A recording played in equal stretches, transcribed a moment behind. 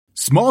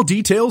Small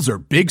details are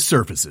big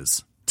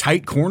surfaces.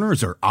 Tight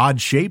corners are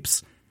odd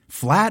shapes.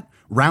 Flat,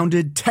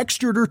 rounded,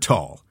 textured, or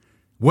tall.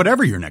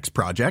 Whatever your next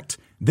project,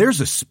 there's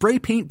a spray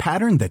paint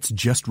pattern that's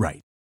just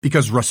right.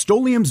 Because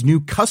Rust-Oleum's new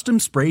Custom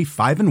Spray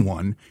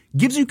 5-in-1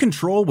 gives you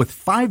control with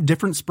 5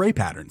 different spray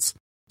patterns.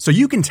 So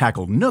you can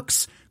tackle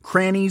nooks,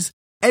 crannies,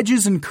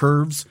 edges, and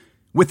curves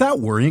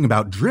without worrying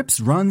about drips,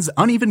 runs,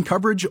 uneven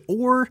coverage,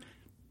 or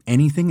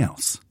anything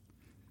else.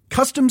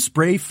 Custom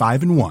Spray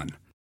 5-in-1.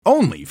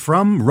 Only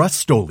from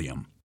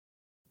Rust-Oleum.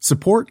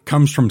 Support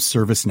comes from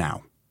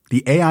ServiceNow,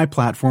 the AI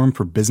platform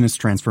for business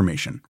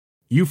transformation.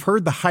 You've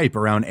heard the hype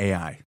around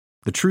AI.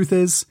 The truth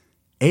is,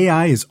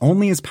 AI is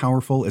only as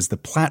powerful as the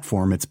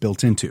platform it's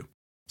built into.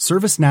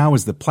 ServiceNow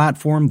is the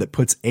platform that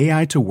puts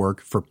AI to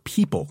work for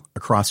people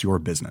across your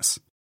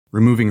business,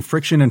 removing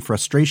friction and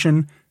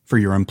frustration for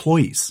your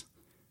employees,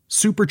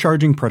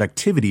 supercharging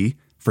productivity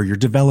for your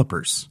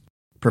developers,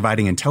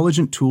 providing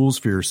intelligent tools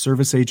for your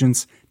service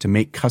agents to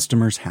make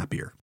customers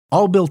happier.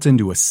 All built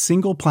into a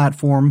single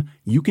platform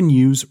you can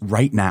use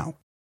right now.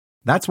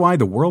 That's why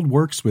the world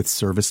works with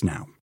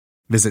ServiceNow.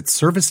 Visit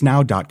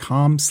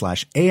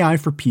servicenow.com/AI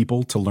for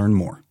people to learn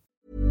more.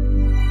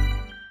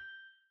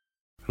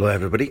 Hello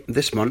everybody.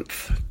 This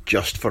month,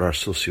 just for our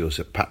socios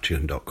at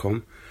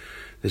patreon.com,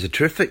 there's a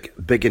terrific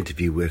big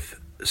interview with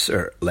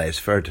Sir Les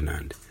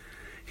Ferdinand.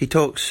 He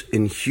talks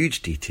in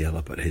huge detail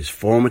about his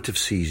formative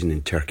season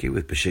in Turkey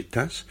with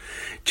Besiktas,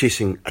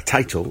 chasing a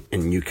title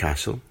in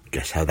Newcastle,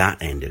 guess how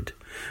that ended,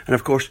 and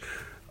of course,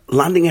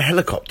 landing a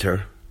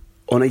helicopter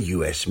on a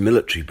US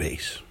military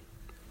base.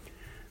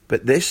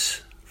 But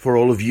this, for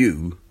all of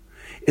you,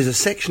 is a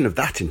section of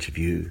that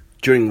interview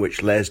during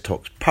which Les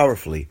talks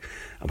powerfully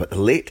about the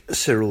late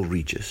Cyril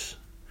Regis,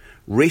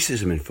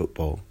 racism in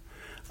football,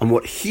 and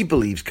what he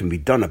believes can be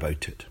done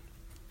about it.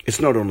 It's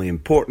not only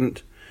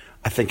important,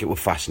 I think it will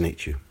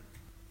fascinate you.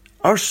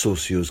 Our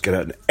socios get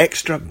an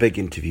extra big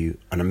interview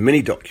and a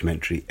mini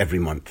documentary every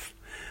month,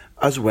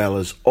 as well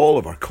as all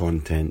of our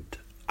content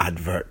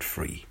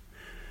advert-free.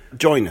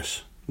 Join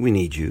us, we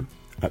need you,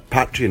 at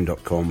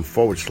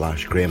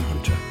patreon.com/Graham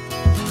Hunter.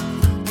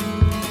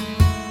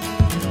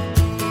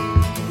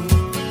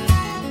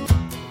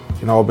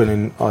 You know, I've been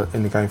in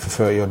the game for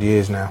 30 odd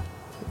years now,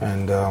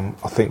 and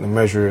I think the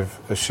measure of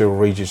Cyril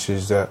Regis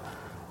is that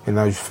in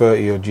those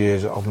 30 odd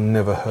years I've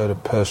never heard a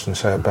person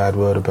say a bad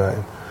word about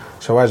him.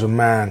 So as a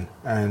man,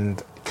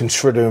 and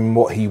considering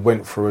what he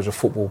went through as a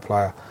football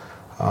player,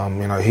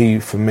 you know, he,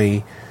 for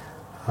me,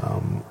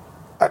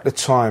 at the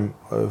time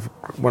of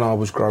when I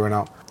was growing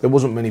up, there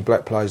wasn't many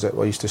black players that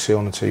I used to see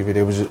on the TV.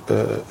 There was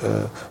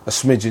a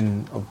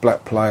smidgen of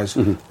black players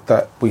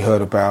that we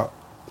heard about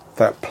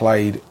that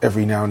played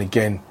every now and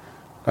again.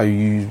 They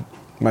used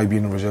maybe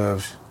in the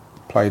reserves,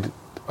 played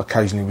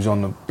occasionally, was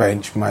on the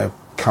bench, may have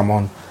come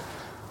on.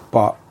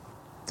 But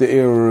the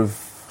era of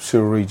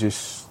Cyril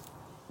Regis,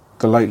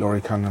 the late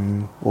Laurie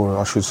Cunningham, or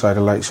I should say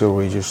the late Cyril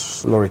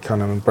Regis, Laurie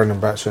Cunningham and Brendan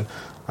Batson,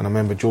 and I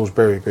remember George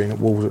Berry being at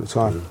Wolves at the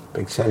time.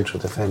 Big central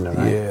defender,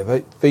 right?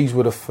 Yeah, these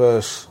were the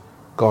first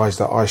guys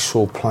that I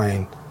saw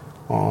playing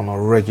on a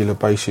regular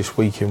basis,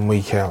 week in,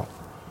 week out.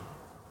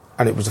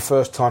 And it was the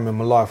first time in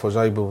my life I was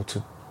able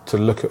to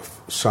look at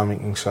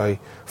something and say,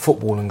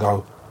 football, and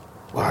go,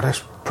 wow,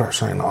 that's perhaps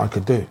something that I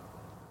could do.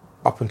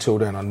 Up until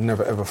then, I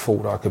never ever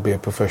thought that I could be a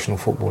professional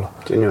footballer.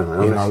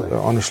 Genuinely,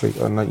 honestly.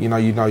 And you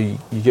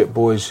get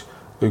boys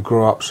who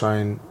grew up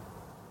saying,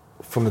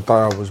 from the day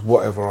I was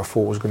whatever I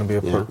thought was going to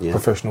be a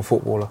professional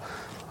footballer,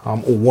 or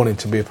wanted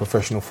to be a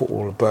professional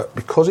footballer. But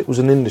because it was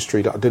an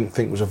industry that I didn't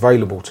think was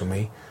available to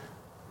me,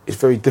 it's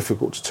very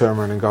difficult to turn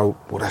around and go,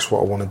 well, that's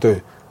what I want to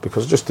do,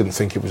 because I just didn't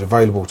think it was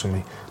available to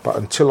me. But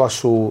until I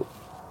saw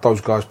those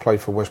guys play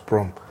for West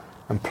Brom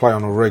and play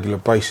on a regular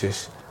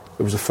basis,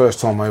 it was the first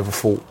time I ever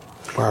thought,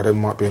 wow, there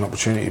might be an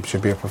opportunity to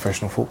be a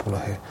professional footballer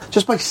here.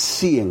 Just by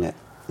seeing it,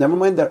 never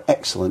mind their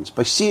excellence,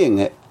 by seeing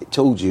it, it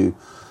told you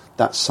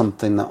that's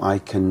something that I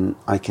can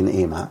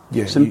aim at.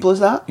 Yeah, simple as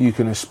that. You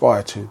can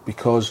aspire to,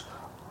 because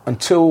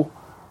until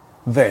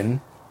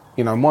then,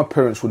 you know, my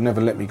parents would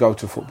never let me go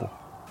to football,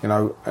 you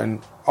know,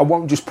 and I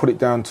won't just put it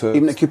down to...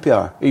 Even at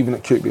QPR? Even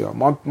at QPR.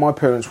 My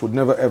parents would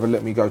never ever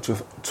let me go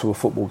to a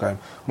football game.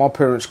 My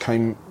parents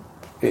came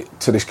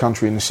to this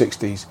country in the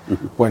 60s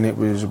when it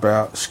was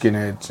about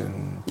skinheads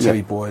and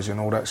telly boys and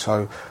all that.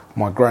 So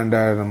my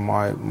granddad and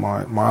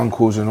my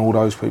uncles and all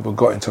those people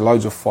got into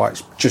loads of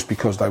fights just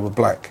because they were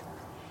black.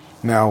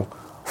 Now,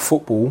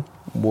 football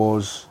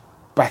was,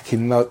 back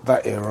in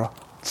that era,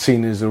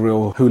 seen as a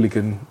real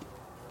hooligan.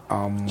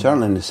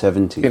 Certainly in the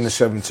 70s. In the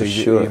 70s,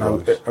 sure, you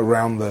know,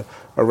 around the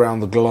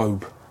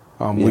globe,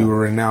 we were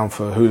renowned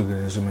for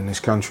hooliganism in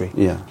this country.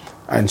 Yeah.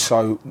 And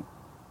so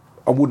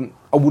I wouldn't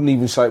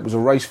even say it was a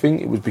race thing.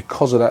 It was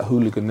because of that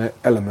hooligan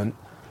element.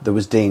 There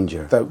was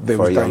danger there for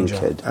was a young danger.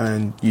 kid.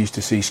 And you used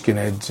to see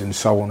skinheads and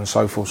so on and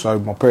so forth. So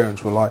my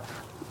parents were like,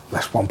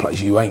 that's one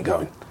place you ain't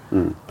going.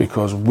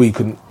 because we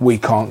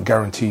can't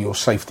guarantee your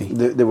safety.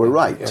 They were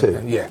right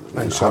too. Yeah.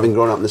 And so, having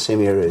grown up in the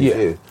same area as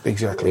you,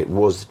 exactly, it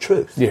was the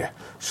truth. Yeah.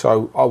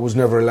 So I was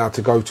never allowed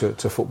to go to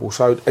football.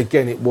 So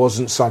again, it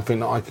wasn't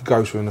something that I could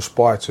go to and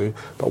aspire to.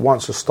 But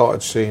once I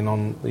started seeing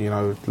on,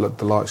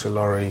 the likes of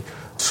Laurie,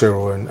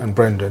 Cyril and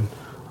Brendan,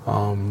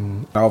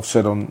 I've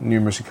said on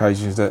numerous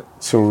occasions that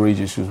Cyril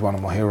Regis was one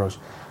of my heroes.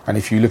 And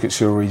if you look at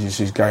Cyril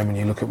Regis' game and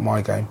you look at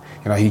my game,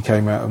 he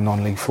came out of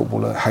non-league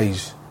football at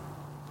Hayes,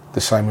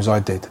 the same as I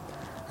did.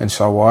 And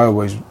so I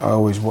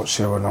always watched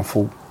Cyril and I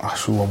thought,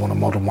 that's who I want to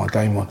model my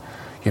game on.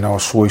 I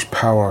saw his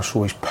power, I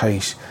saw his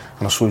pace,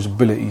 and I saw his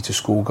ability to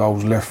score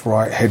goals left,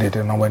 right, headed,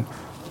 and I went,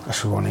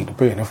 that's who I need to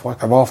be. And if I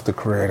have half the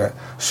career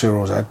that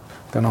Cyril's had,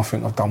 then I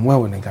think I've done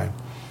well in the game.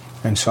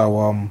 And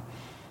so,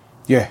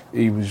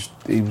 he was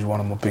one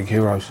of my big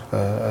heroes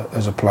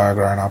as a player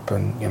growing up,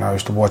 and I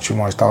used to watch him,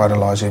 I used to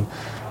idolise him.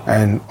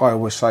 And I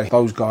always say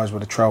those guys were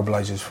the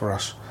trailblazers for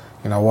us.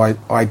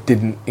 I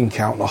didn't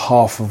encounter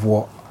half of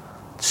what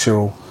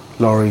Cyril,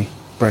 Laurie,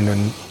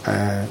 Brendan,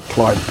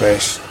 Clyde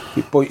Bess,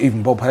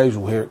 even Bob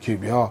Hazel here at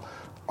QPR,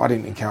 I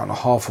didn't encounter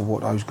half of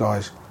what those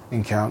guys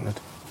encountered.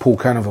 Paul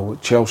Cannavale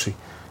at Chelsea.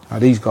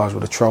 These guys were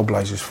the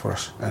trailblazers for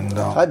us. And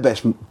Clyde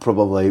Bess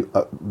probably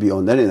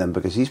beyond any of them,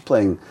 because he's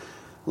playing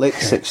late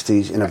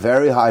 60s in a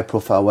very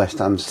high-profile West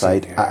Ham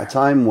side at a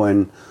time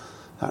when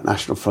that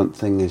National Front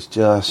thing is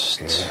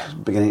just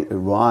beginning to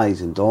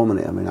rise and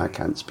dominate. I mean, I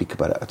can't speak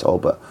about it at all,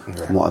 but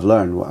from what I've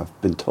learned, what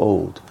I've been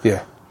told.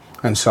 Yeah.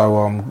 And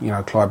so,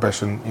 Clyde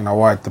Bess, and,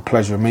 I had the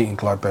pleasure of meeting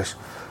Clyde Bess,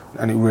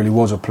 and it really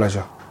was a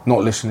pleasure.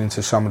 Not listening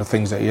to some of the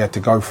things that he had to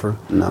go through,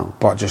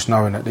 but just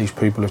knowing that these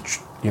people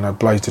have,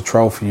 blazed a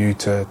trail for you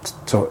to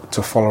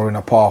follow in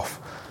a path.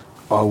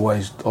 I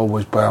always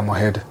bow my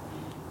head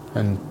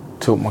and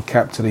tilt my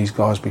cap to these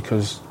guys,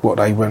 because what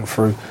they went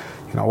through.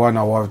 I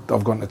know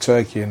I've gone to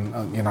Turkey and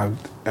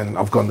and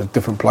I've gone to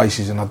different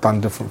places and I've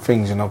done different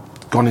things and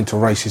I've gone into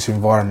racist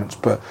environments,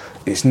 but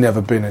it's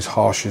never been as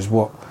harsh as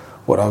what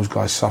those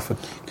guys suffered.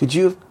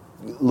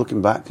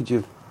 Looking back, could you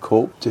have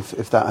coped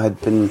if that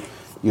had been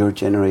your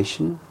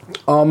generation?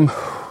 I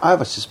have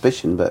a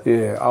suspicion, but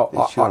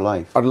it's your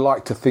life. I'd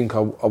like to think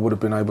I would have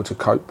been able to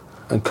cope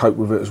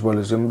with it as well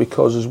as them,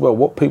 because as well,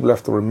 what people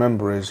have to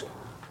remember is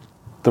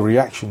the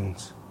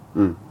reactions,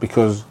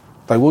 because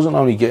they wasn't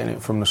only getting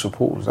it from the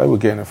supporters, they were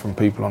getting it from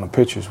people on the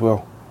pitch as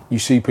well. You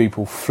see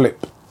people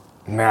flip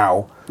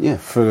now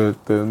for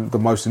the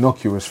most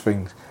innocuous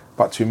things,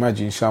 but to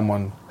imagine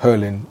someone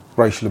hurling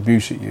racial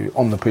abuse at you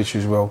on the pitch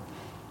as well,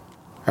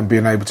 and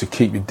being able to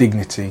keep your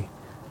dignity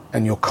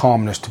and your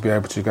calmness to be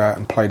able to go out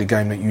and play the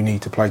game that you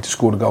need to play, to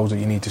score the goals that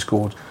you need to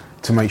score,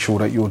 to make sure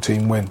that your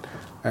team win.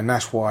 And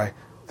that's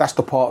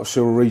the part of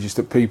Cyril Regis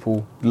that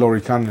people,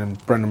 Laurie Cunningham,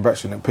 Brendan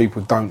Betson, that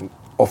people don't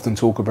often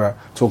talk about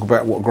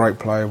what a great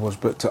player was,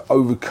 but to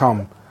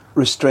overcome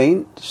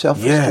restraint,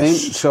 self-restraint.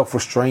 Yes,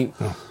 self-restraint.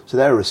 So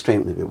their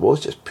restraint maybe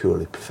was just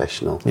purely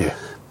professional. Yeah.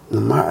 No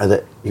matter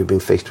that you're being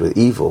faced with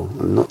evil,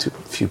 and not too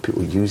few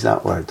people use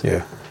that word.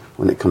 Yeah.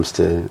 When it comes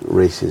to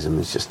racism,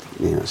 it's just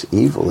it's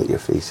evil that you're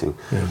facing.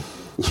 Yeah.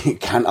 You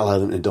can't allow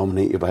them to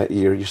dominate you by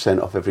you're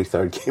sent off every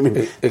third game,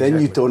 and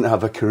then you don't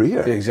have a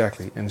career.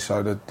 Exactly, and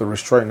so the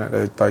restraint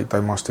that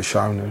they must have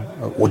shown,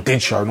 or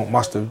did show, not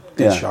must have,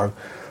 show,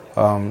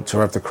 to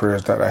have the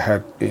careers that they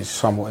had is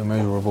somewhat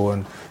immeasurable.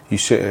 And you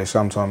sit here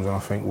sometimes and I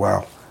think,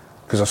 wow,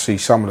 because I see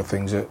some of the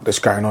things that's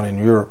going on in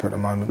Europe at the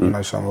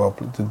moment. Some of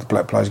the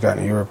black players going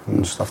to Europe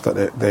and stuff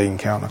that they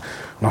encounter,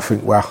 and I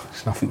think, wow,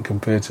 it's nothing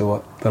compared to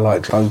what the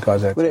likes of those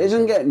guys had. But it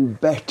isn't getting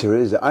better,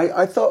 is it?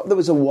 I thought there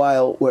was a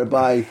while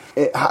whereby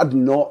it had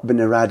not been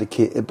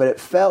eradicated, but it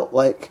felt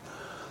like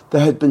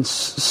there had been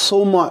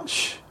so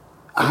much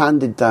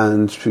handed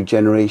down through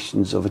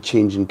generations of a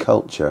change in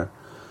culture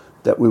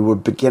that we were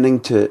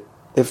beginning to,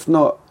 if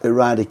not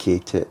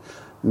eradicate it,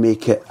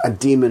 make it a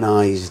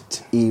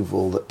demonised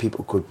evil that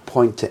people could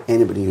point to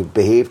anybody who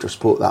behaved or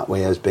spoke that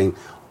way as being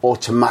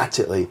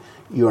automatically,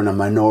 you're in a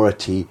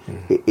minority,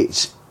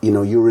 it's,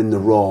 you're in the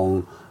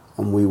wrong,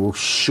 and we will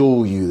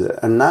show you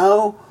that. And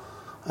now,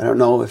 I don't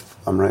know if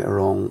I'm right or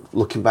wrong,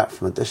 looking back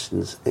from a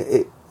distance,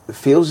 it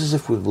feels as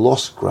if we've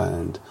lost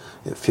ground.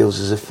 It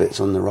feels as if it's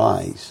on the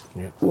rise.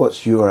 Yeah.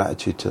 What's your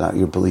attitude to that,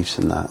 your beliefs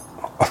in that?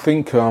 I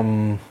think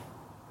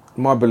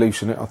my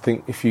beliefs in it, I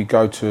think if you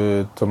go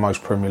to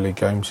most Premier League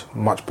games,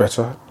 much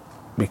better,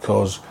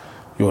 because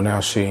you're now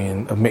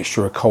seeing a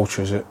mixture of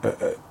cultures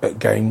at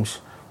games.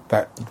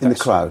 In the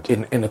crowd?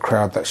 In the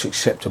crowd, that's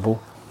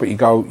acceptable. But you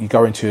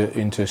go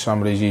into some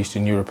of these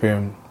Eastern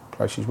European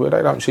places where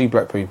they don't see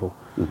black people.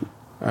 Mm-hmm.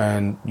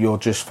 And you're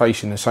just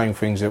facing the same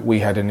things that we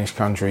had in this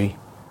country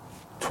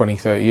 20,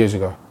 30 years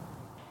ago.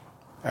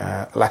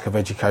 Lack of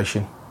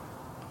education.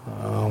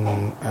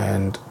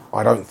 And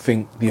I don't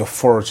think the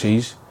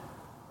authorities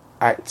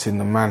act in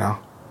the manner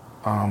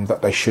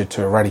that they should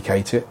to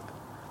eradicate it.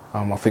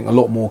 I think a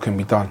lot more can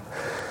be done.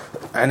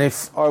 And I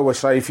always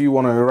say, if you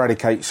want to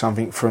eradicate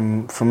something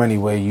from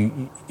anywhere,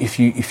 if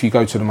you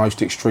go to the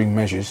most extreme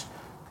measures,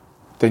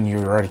 then you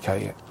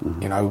eradicate it.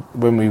 Mm-hmm.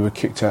 When we were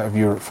kicked out of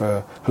Europe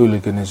for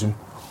hooliganism,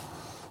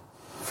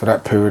 for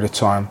that period of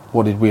time,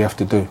 what did we have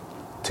to do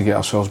to get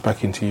ourselves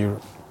back into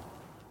Europe?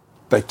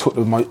 They took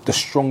the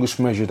strongest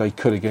measure they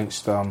could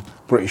against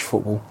British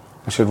football.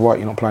 They said, right,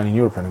 you're not playing in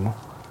Europe anymore.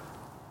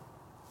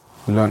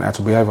 We learned how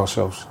to behave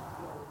ourselves.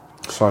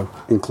 So,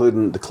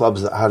 including the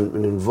clubs that hadn't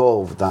been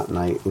involved that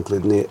night,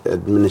 including the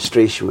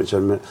administration, which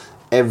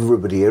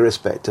everybody,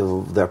 irrespective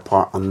of their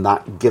part on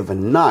that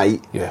given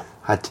night,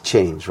 had to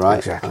change, right?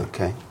 Exactly.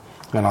 Okay.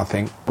 And I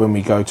think when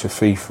we go to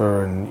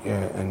FIFA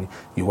and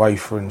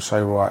UEFA and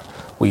say, right,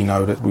 we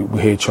know that we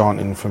hear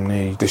chanting from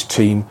this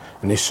team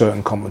in this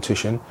certain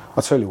competition, I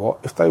tell you what,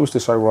 if they was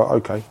to say, right,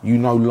 okay, you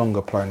no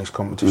longer play in this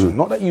competition,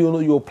 not that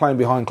you're playing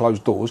behind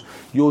closed doors,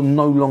 you're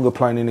no longer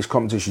playing in this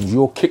competition,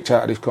 you're kicked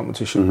out of this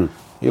competition,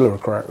 you'll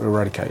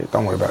eradicate it.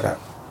 Don't worry about that.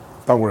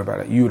 Don't worry about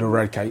it. You would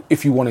eradicate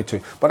if you wanted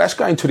to. But that's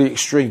going to the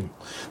extreme.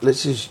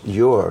 This is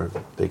your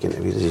big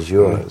interview. This is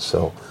yours.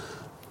 So,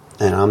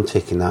 and I'm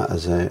taking that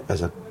as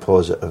a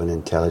positive and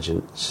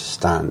intelligent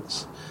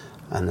stance,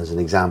 and as an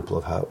example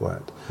of how it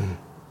worked.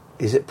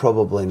 Is it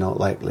probably not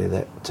likely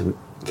that to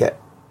get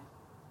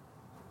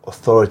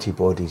authority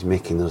bodies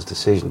making those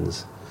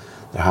decisions,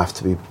 there have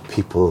to be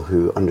people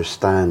who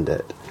understand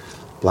it,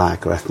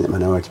 black or ethnic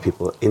minority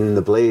people in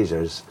the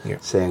Blazers,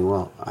 saying,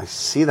 well, I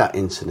see that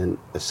incident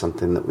as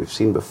something that we've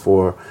seen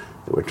before,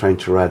 that we're trying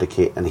to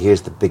eradicate, and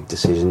here's the big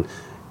decision.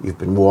 You've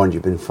been warned,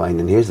 you've been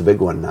fined, and here's the big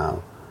one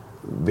now.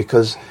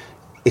 Because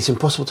it's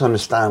impossible to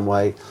understand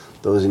why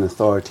those in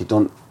authority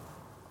don't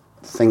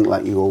think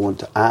like you or want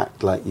to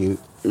act like you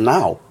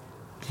now.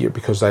 Yeah,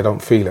 because they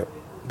don't feel it,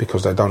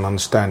 because they don't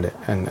understand it.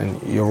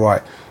 And you're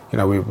right. You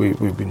know,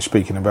 we've been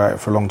speaking about it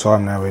for a long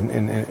time now in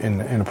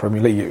the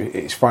Premier League.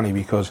 It's funny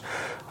because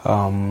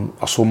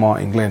I saw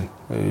Martin Glenn,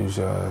 who's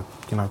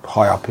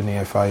high up in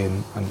the FA,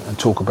 and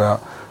talk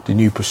about the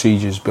new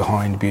procedures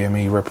behind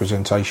BME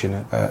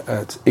representation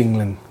at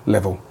England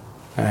level.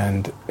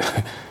 And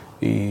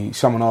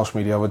someone asked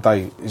me the other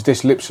day, is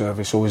this lip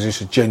service or is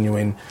this a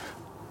genuine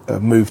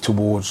move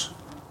towards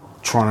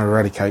trying to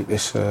eradicate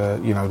this,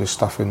 this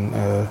stuff in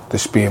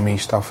this BME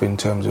stuff in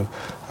terms of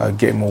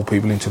getting more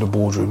people into the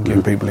boardroom,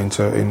 getting people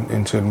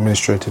into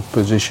administrative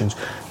positions,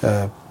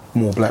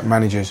 more black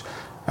managers,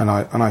 and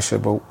I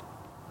said, well,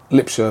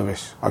 lip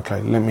service.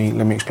 Okay, let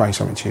me explain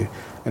something to you.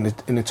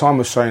 In the time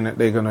of saying that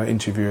they're going to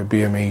interview a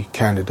BME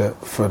candidate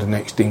for the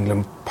next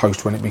England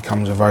post when it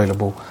becomes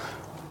available,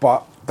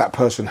 but that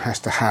person has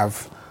to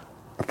have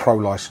a pro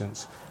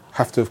licence,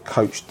 have to have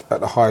coached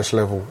at the highest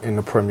level in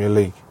the Premier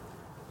League.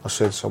 I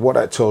said, so what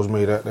that tells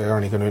me that they're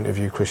only going to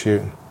interview Chris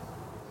Hughton,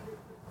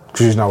 because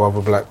there's no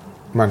other black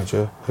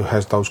manager who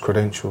has those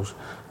credentials.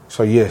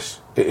 So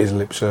yes, it is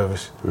lip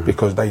service,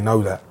 because they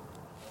know that.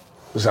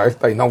 So if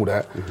they know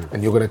that,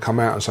 and you're going to come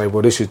out and say,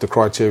 well, this is the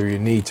criteria you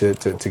need to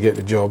get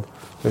the job,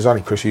 there's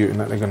only Chris Hughton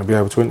that they're going to be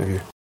able to interview.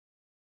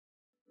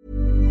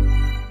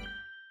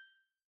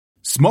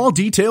 Small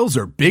details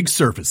are big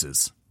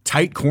surfaces.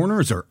 Tight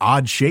corners are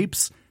odd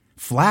shapes.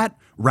 Flat,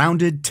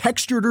 rounded,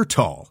 textured, or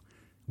tall.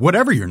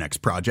 Whatever your next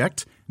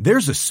project,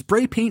 there's a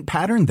spray paint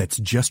pattern that's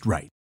just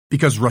right.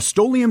 Because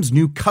Rust-Oleum's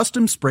new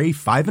Custom Spray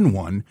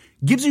 5-in-1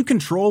 gives you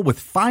control with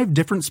 5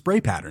 different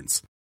spray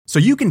patterns. So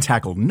you can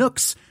tackle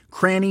nooks,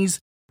 crannies,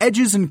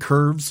 edges, and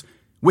curves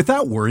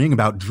without worrying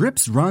about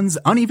drips, runs,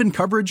 uneven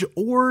coverage,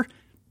 or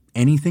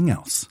anything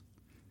else.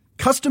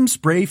 Custom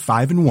Spray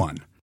 5-in-1.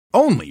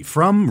 Only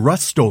from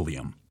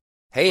Rust-Oleum.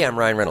 Hey, I'm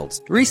Ryan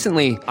Reynolds.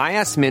 Recently, I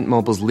asked Mint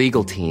Mobile's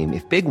legal team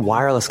if big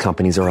wireless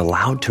companies are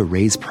allowed to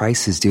raise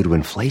prices due to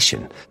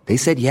inflation. They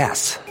said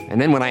yes. And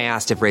then when I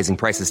asked if raising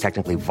prices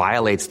technically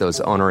violates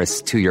those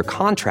onerous 2-year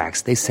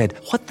contracts, they said,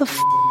 what the f***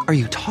 are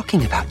you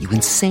talking about, you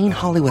insane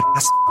Hollywood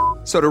ass f-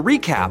 So to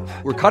recap,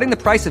 we're cutting the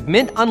price of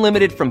Mint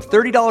Unlimited from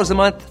 $30 a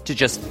month to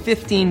just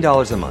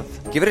 $15 a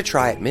month. Give it a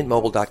try at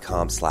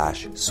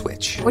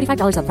mintmobile.com/switch.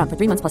 $45 up front for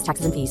 3 months plus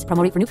taxes and fees.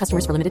 Promo rate for new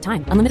customers for limited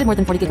time. Unlimited more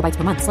than 40 gigabytes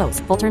per month. Slows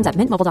full terms at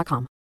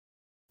mintmobile.com.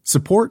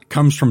 Support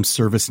comes from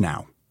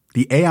ServiceNow,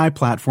 the AI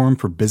platform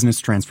for business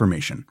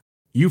transformation.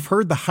 You've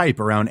heard the hype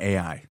around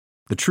AI.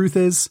 The truth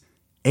is,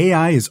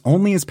 AI is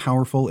only as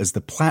powerful as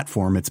the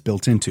platform it's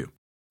built into.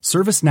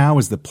 ServiceNow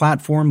is the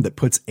platform that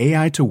puts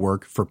AI to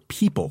work for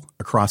people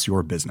across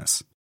your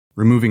business,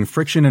 removing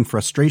friction and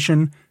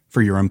frustration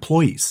for your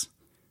employees,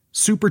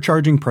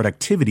 supercharging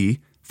productivity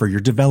for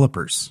your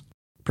developers,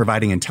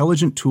 providing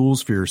intelligent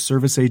tools for your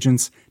service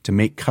agents to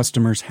make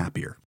customers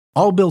happier,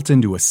 all built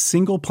into a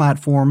single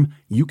platform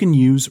you can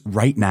use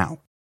right now.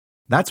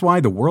 That's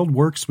why the world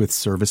works with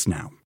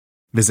ServiceNow.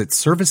 Visit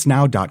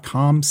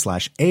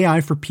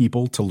servicenow.com/AI for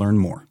people to learn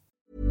more.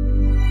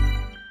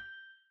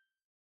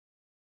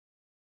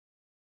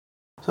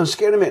 So I'm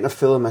scared of making a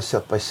fool of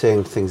myself by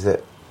saying things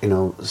that,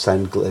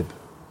 sound glib.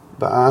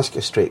 But I ask you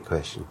a straight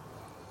question.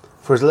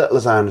 For as little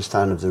as I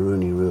understand of the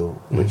Rooney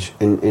Rule, which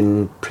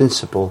in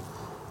principle,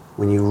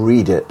 when you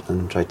read it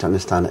and try to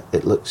understand it,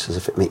 it looks as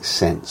if it makes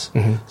sense.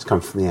 It's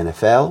come from the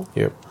NFL.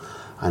 Yep.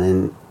 And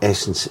in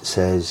essence it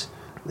says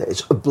that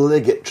it's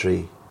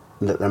obligatory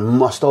that there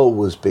must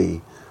always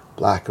be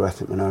black or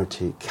ethnic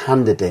minority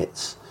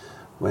candidates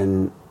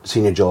when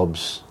senior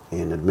jobs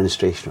in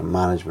administration or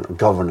management or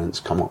governance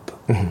come up.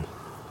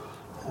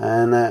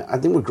 And I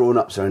think we're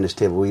grown-ups around this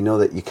table. We know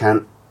that you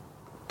can't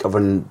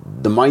govern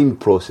the mind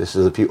processes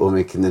of the people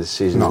making the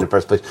decisions in the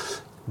first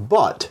place.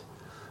 But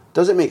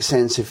does it make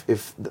sense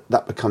if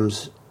that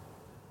becomes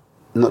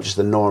not just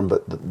the norm,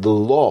 but the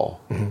law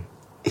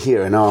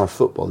here in our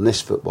football, in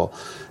this football,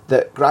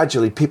 that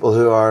gradually people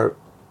who are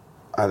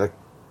either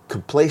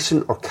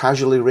complacent or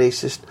casually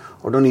racist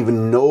or don't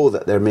even know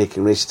that they're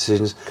making racist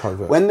decisions,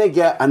 when they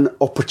get an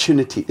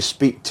opportunity to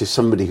speak to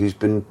somebody who's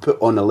been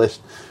put on a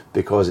list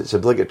because it's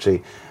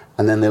obligatory,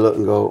 and then they look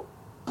and go,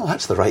 oh,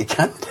 that's the right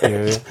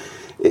candidate.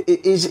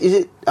 Is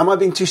it? Am I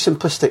being too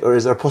simplistic, or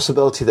is there a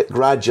possibility that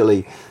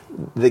gradually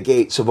the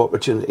gates of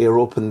opportunity are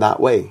opened that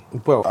way?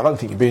 Well, I don't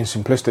think you're being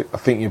simplistic. I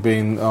think you're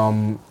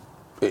being...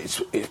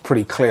 It's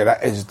pretty clear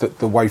that is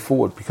the way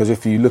forward, because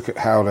if you look at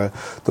how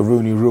the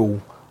Rooney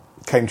Rule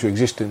came to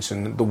existence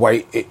and the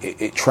way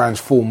it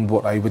transformed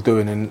what they were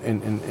doing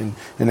in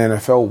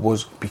NFL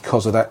was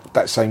because of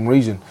that same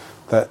reason,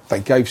 that they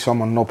gave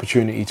someone an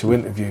opportunity to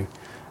interview,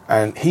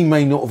 and he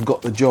may not have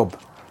got the job,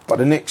 but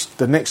the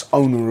next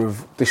owner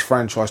of this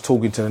franchise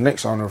talking to the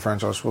next owner of the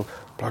franchise, well,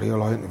 bloody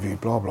hell, I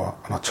interviewed blah blah,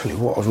 and I tell you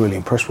what, I was really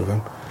impressed with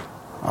him.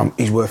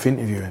 He's worth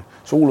interviewing.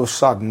 So all of a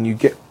sudden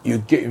you're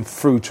getting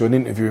through to an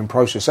interviewing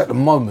process. At the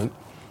moment,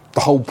 the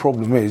whole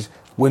problem is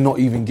we're not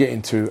even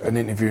getting to an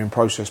interviewing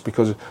process,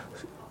 because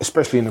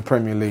especially in the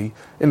Premier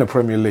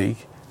League,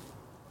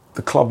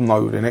 the club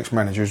know their next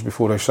managers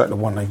before they've sacked the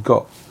one they've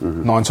got,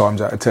 9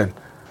 times out of 10.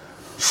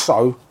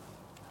 So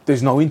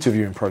there's no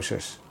interviewing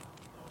process.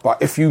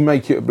 But if you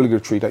make it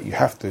obligatory that you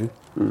have to,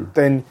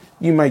 then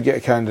you may get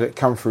a candidate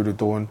come through the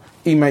door and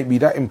he may be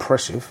that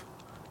impressive.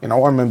 You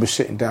know, I remember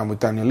sitting down with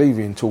Daniel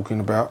Levy and talking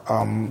about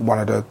one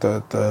of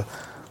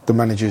the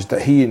managers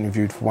that he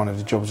interviewed for one of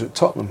the jobs at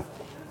Tottenham.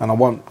 And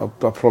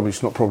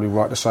it's not probably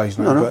right to say his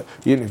name, but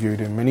he interviewed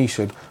him, and he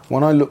said,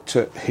 when I looked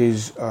at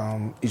his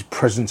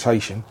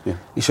presentation,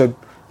 he said,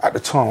 at the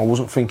time I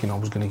wasn't thinking I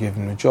was going to give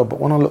him the job, but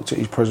when I looked at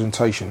his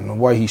presentation and the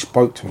way he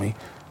spoke to me,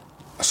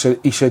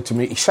 he said to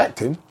me, he sacked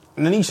him,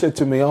 and then he said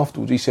to me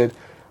afterwards, he said,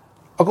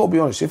 I've got to be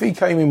honest, if he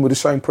came in with the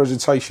same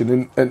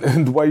presentation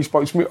and the way he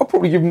spoke to me, I'd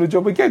probably give him the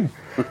job again.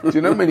 Do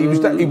you know what I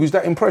mean? He was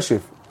that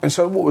impressive. And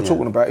so what we're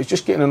talking about is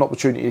just getting an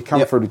opportunity to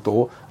come through the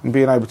door and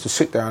being able to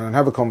sit down and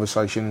have a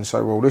conversation and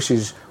say, well, this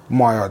is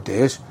my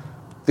ideas.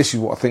 This is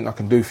what I think I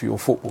can do for your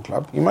football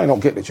club. You may not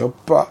get the job,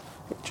 but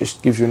it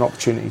just gives you an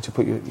opportunity to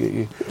put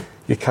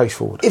your case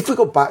forward. If we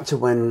go back to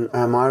when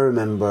I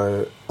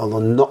remember, although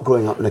not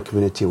growing up in a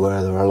community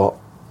where there were a lot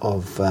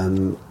of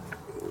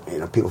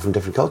people from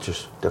different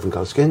cultures, different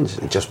coloured skins,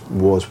 it just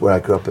was where I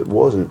grew up, it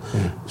wasn't.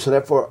 So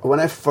therefore, when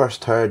I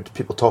first heard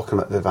people talking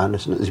about Viv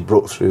Anderson as he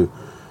broke through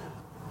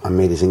and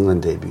made his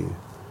England debut,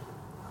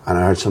 and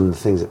I heard some of the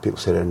things that people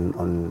said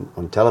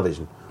on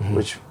television,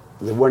 which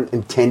they weren't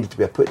intended to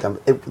be a put down,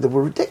 they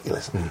were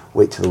ridiculous.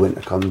 Wait till the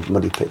winter comes,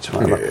 muddy pitch and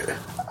whatever.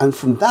 And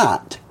from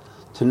that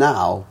to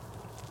now,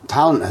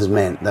 talent has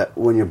meant that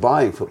when you're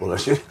buying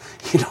footballers,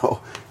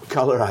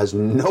 colour has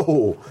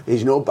no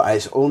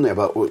bias, only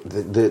about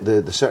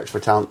the search for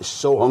talent is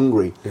so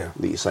hungry that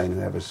you sign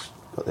whoever's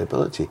got the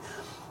ability.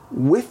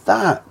 With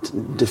that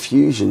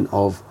diffusion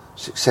of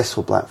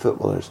successful black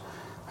footballers,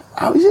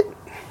 how is it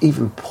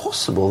even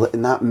possible that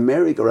in that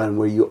merry-go-round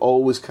where you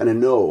always kind of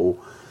know,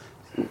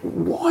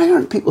 why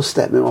aren't people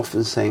stepping off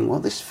and saying, well,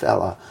 this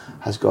fella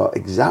has got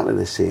exactly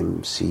the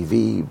same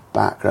CV,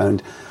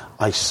 background,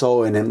 I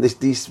saw in him,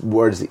 these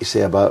words that you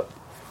say about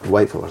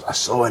white footballers, I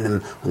saw in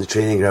him on the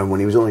training ground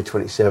when he was only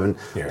 27,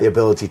 the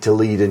ability to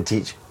lead and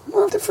teach.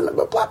 Well, different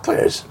about black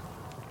players.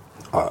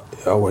 I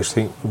always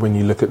think when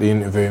you look at the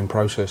interviewing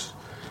process,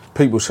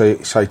 people say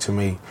to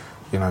me,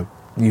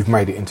 you've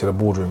made it into the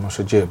boardroom. I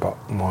said, yeah,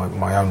 but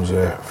my owners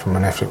are from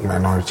an ethnic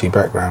minority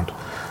background.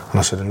 And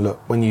I said, and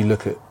look, when you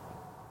look at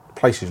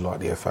places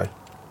like the FA,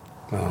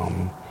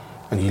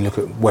 and you look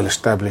at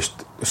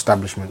well-established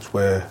establishments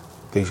where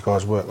these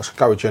guys work, I said,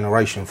 go a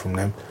generation from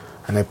them,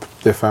 and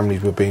their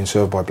families were being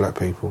served by black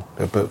people.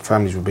 Their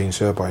families were being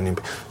served by Indian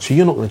people. So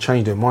you're not going to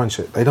change their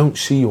mindset. They don't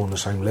see you on the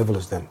same level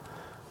as them.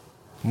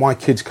 My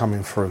kids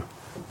coming through,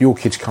 your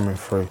kids coming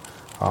through,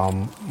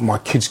 my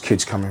kids'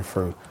 kids coming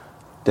through.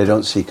 They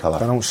don't see colour.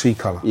 They don't see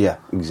colour. Yeah,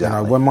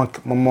 exactly.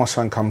 When my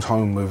son comes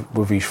home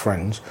with his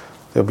friends,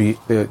 they're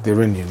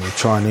Indian, they're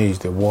Chinese,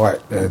 they're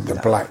white, they're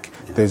black.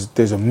 Yeah.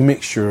 There's a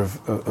mixture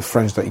of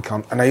friends that he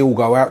comes, and they all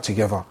go out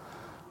together.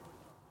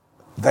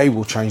 They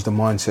will change the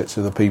mindsets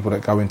of the people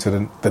that go into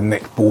the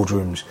next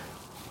boardrooms.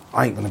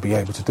 I ain't going to be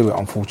able to do it,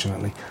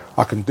 unfortunately.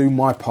 I can do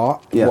my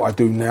part, what I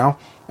do now,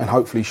 and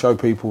hopefully show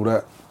people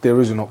that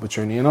there is an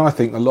opportunity. And I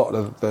think a lot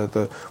of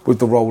with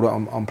the role that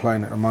I'm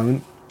playing at the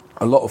moment,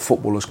 a lot of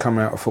footballers come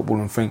out of football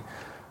and think,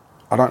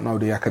 I don't know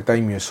the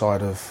academia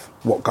side of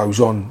what goes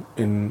on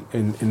in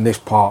this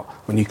part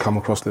when you come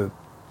across the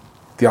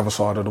other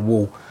side of the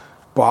wall.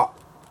 But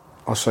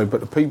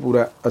the people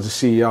that are the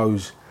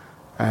CEOs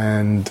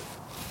and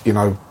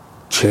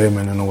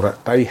chairman and all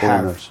that, they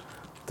have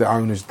the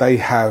owners, they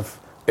have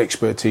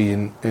expertise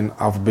in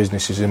other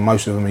businesses, and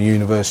most of them are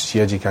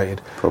university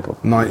educated. Probably.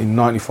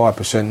 95%,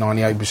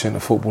 98%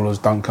 of footballers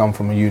don't come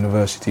from a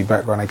university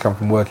background, they come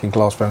from working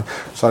class families.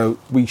 So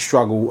we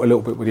struggle a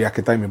little bit with the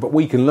academia, but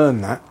we can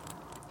learn that.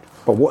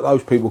 But what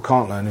those people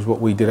can't learn is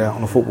what we did out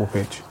on the football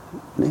pitch.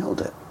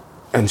 Nailed it.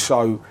 And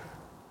so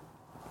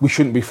we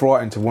shouldn't be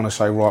frightened to want to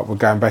say, right, we're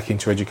going back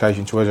into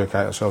education to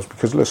educate ourselves,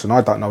 because listen,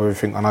 I don't know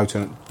everything I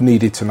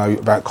needed to know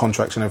about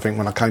contracts and everything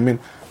when I came in,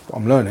 but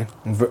I'm learning.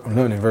 I'm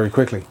learning very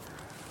quickly.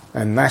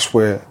 And that's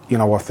where,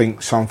 I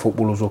think some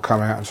footballers will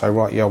come out and say,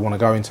 right, yeah, I want to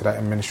go into that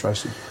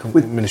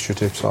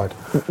administrative side.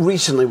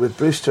 Recently with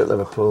Brewster at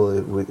Liverpool,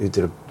 who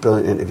did a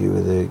brilliant interview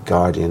with The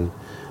Guardian,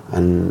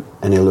 and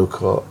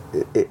Iluka,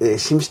 it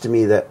seems to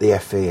me that the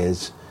FA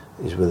is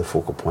where the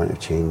focal point of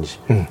change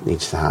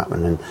needs to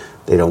happen, and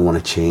they don't want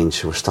to change,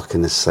 so we're stuck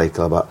in this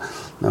cycle about,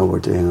 no, we're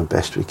doing the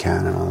best we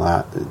can and all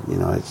that.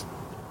 It's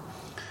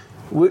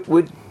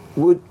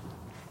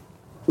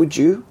would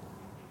you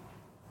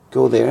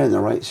go there in the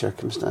right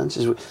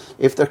circumstances?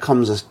 If there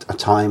comes a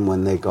time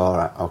when they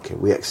go, okay,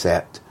 we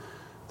accept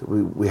that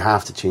we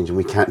have to change and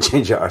we can't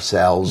change it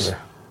ourselves,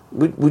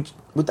 would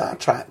that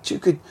attract you?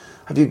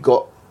 Have you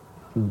got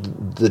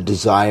the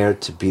desire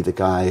to be the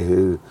guy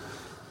who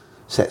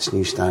sets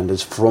new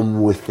standards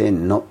from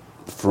within, not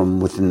from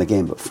within the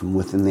game, but from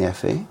within the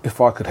FA?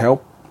 If I could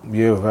help,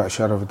 yeah, without a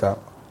shadow of a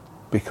doubt.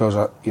 Because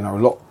a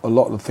lot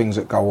of the things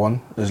that go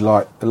on is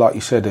like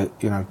you said,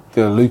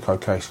 the Luco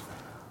case.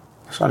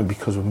 It's only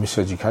because of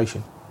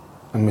miseducation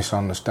and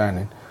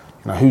misunderstanding.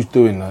 Who's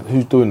doing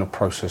the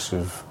process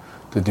of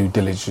the due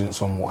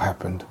diligence on what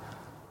happened?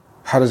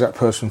 How does that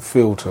person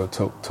feel to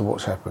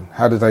what's happened?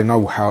 How do they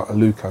know how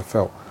Luco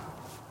felt?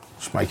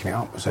 Just making it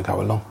up as they go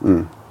along,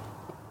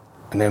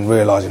 and then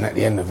realising at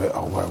the end of it,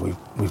 oh well,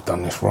 we've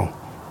done this wrong,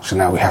 so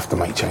now we have to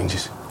make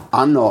changes.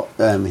 I'm not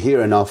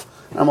here enough.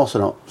 I'm also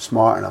not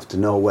smart enough to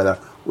know whether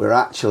we're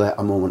actually at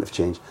a moment of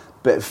change,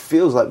 but it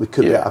feels like we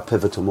could be at a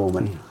pivotal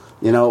moment.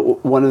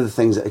 One of the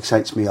things that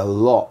excites me a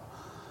lot,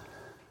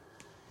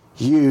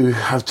 you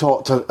have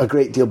talked a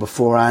great deal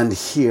before and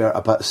here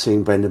about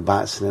seeing Brendan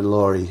Batson and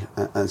Laurie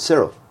and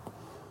Cyril.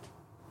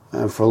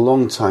 And for a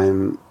long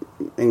time,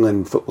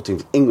 England football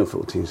teams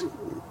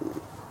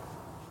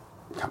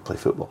can't play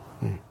football.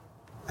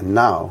 And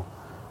now,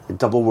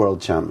 double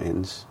world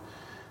champions,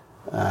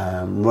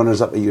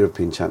 runners-up at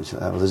European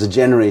Championship level, there's a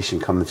generation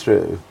coming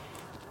through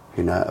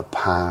who know how to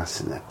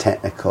pass and they're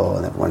technical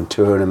and they've won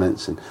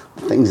tournaments and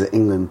things that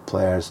England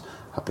players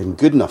have been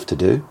good enough to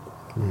do.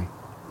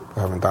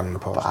 But haven't done in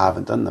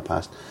the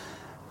past.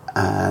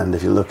 And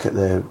if you look at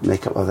the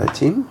makeup of their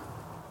team,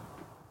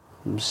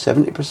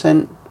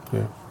 70%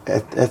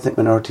 ethnic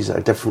minorities that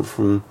are different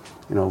from,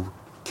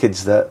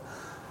 kids that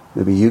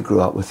maybe you grew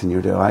up with in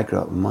your day, or I grew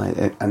up with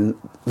mine. And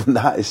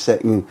that is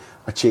setting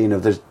a chain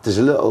of, there's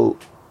a little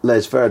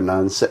Les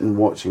Ferdinand sitting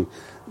watching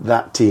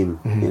that team,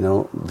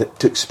 that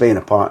took Spain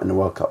apart in the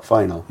World Cup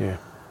final,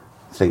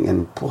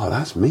 thinking, "Boy,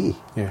 that's me."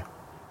 Yeah,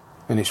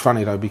 and it's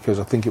funny though, because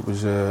I think it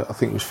was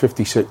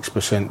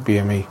 56%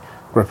 BME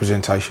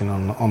representation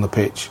on the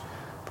pitch,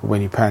 but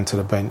when you pan to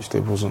the bench,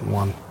 there wasn't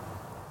one.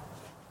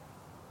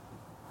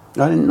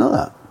 I didn't know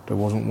that. There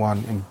wasn't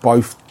one in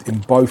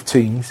both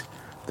teams.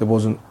 There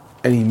wasn't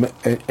any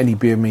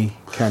BME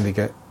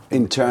candidate.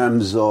 In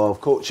terms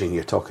of coaching,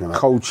 you're talking about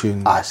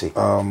coaching. I see.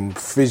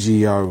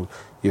 Physio.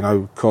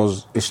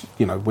 Because it's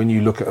when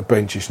you look at a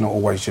bench, it's not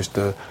always just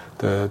the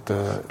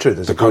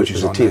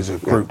coaches on. There's a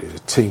group, there's a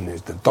team,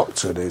 there's the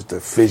doctor, there's the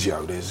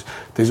physio,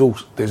 there's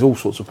all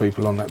sorts of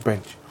people on that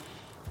bench.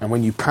 And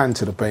when you pan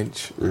to the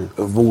bench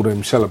of all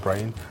them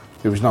celebrating,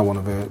 there was no one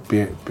of a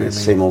BME.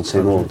 Same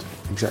old.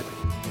 Exactly.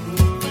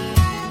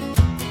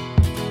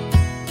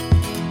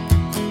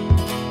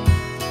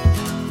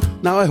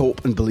 Now I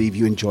hope and believe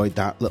you enjoyed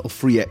that little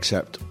free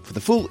excerpt. For the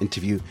full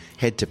interview,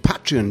 head to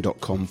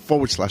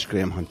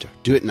patreon.com/Graham Hunter.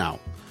 Do it now.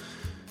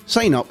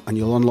 Sign up and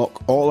you'll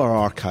unlock all our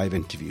archive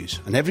interviews.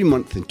 And every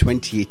month in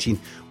 2018,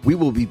 we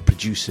will be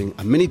producing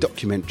a mini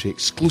documentary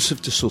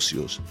exclusive to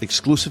Socios,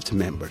 exclusive to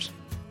members.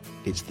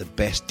 It's the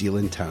best deal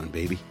in town,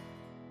 baby.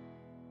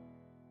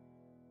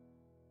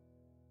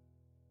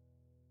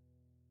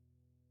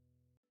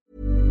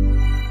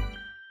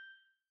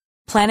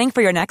 Planning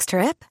for your next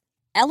trip?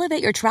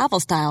 Elevate your travel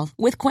style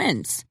with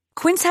Quince.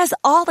 Quince has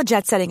all the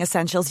jet-setting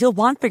essentials you'll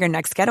want for your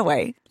next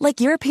getaway,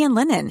 like European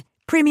linen,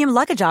 premium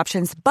luggage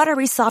options,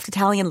 buttery soft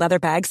Italian leather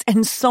bags,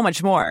 and so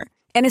much more.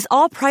 And is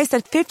all priced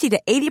at 50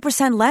 to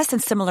 80% less than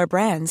similar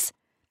brands.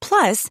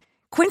 Plus,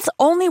 Quince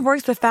only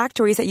works with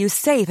factories that use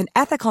safe and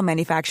ethical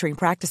manufacturing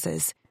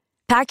practices.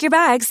 Pack your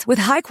bags with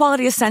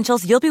high-quality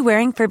essentials you'll be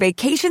wearing for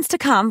vacations to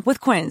come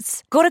with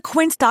Quince. Go to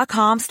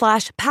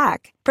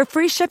quince.com/pack for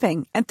free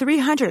shipping and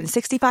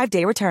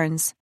 365-day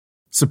returns.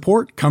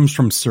 Support comes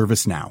from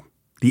ServiceNow,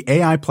 the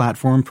AI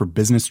platform for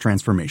business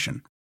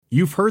transformation.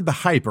 You've heard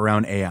the hype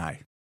around AI.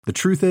 The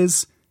truth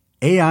is,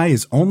 AI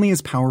is only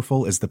as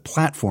powerful as the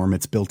platform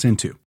it's built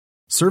into.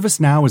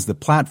 ServiceNow is the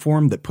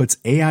platform that puts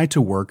AI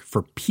to work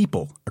for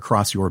people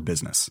across your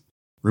business,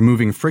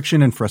 removing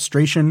friction and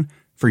frustration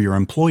for your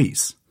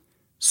employees,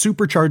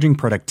 supercharging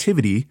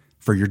productivity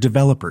for your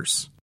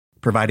developers,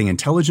 providing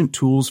intelligent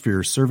tools for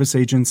your service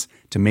agents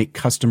to make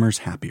customers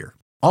happier.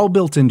 All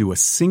built into a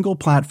single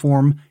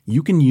platform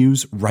you can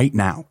use right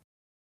now.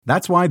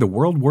 That's why the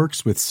world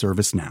works with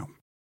ServiceNow.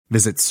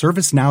 Visit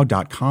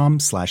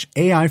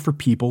servicenow.com/AI for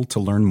people to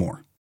learn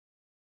more.